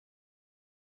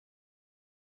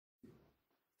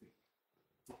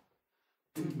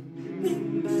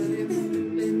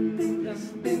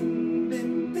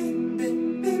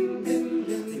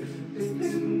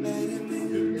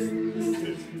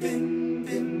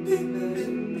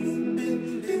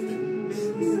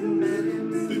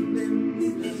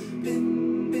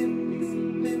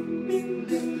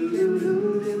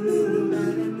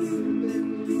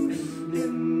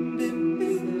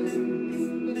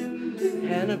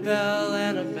Annabelle,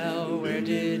 Annabelle, where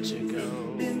did you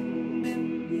go?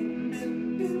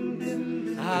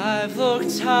 I've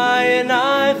looked high and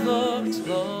I've looked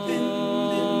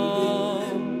low.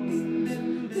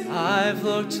 I've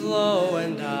looked low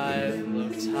and I've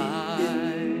looked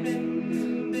high.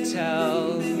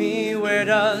 Tell me, where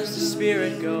does the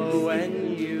spirit go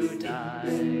when you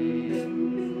die?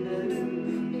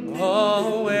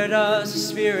 Oh, where does the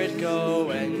spirit go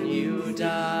when you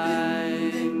die?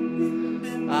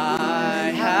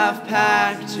 I have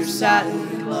packed your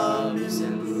satin gloves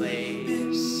and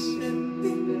lace,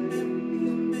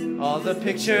 all the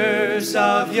pictures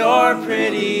of your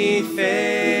pretty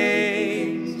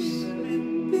face,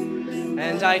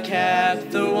 and I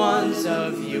kept the ones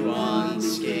of you on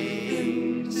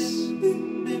skates,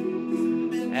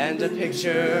 and a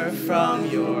picture from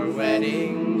your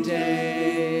wedding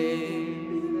day.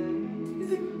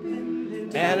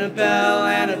 Annabelle,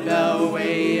 Annabelle,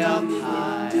 way up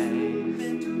high,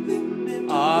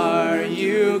 are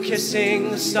you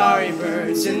kissing the starry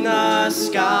birds in the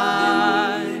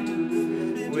sky?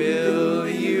 Will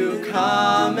you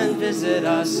come and visit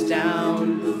us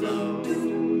down below?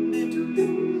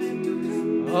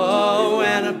 Oh,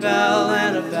 Annabelle,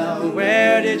 Annabelle,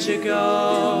 where did you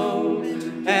go?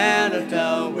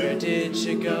 Annabelle, where did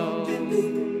you go?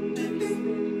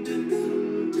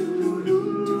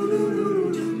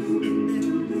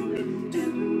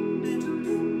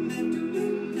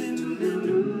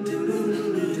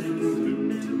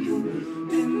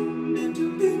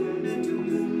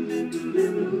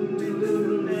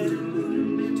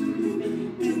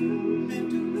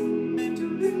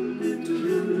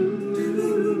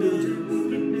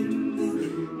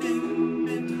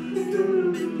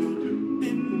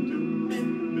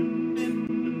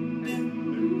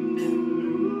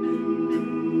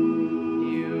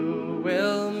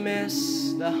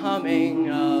 The humming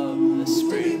of the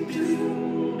spring,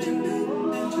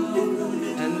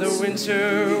 and the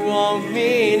winter won't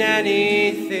mean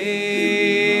anything,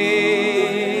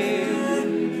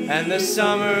 and the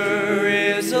summer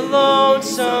is a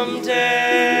lonesome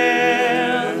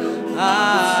day.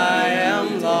 I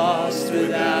am lost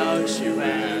without you,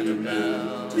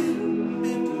 Annabelle.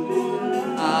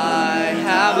 I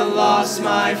haven't lost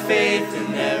my faith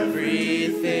in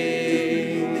everything.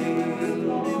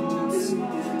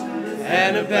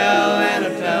 Annabelle,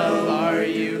 Annabelle, are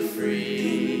you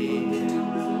free?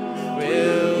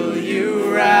 Will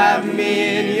you wrap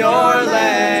me in your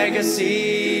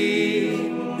legacy,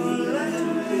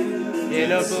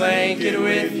 in a blanket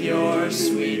with your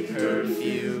sweet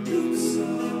perfume?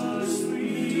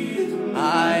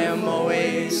 I am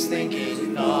always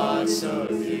thinking thoughts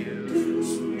of you.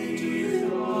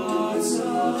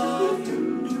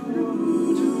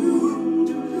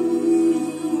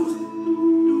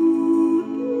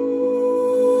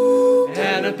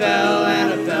 Annabelle,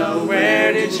 Annabelle,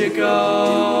 where did you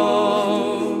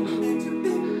go?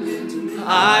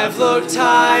 I've looked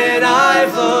high and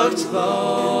I've looked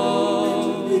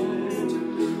low.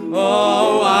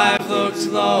 Oh, I've looked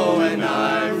low and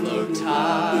I've looked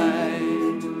high.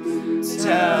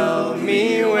 Tell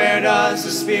me, where does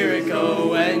the spirit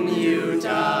go when you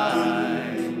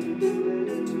die?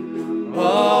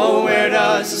 Oh, where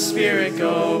does the spirit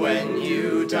go when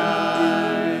you die?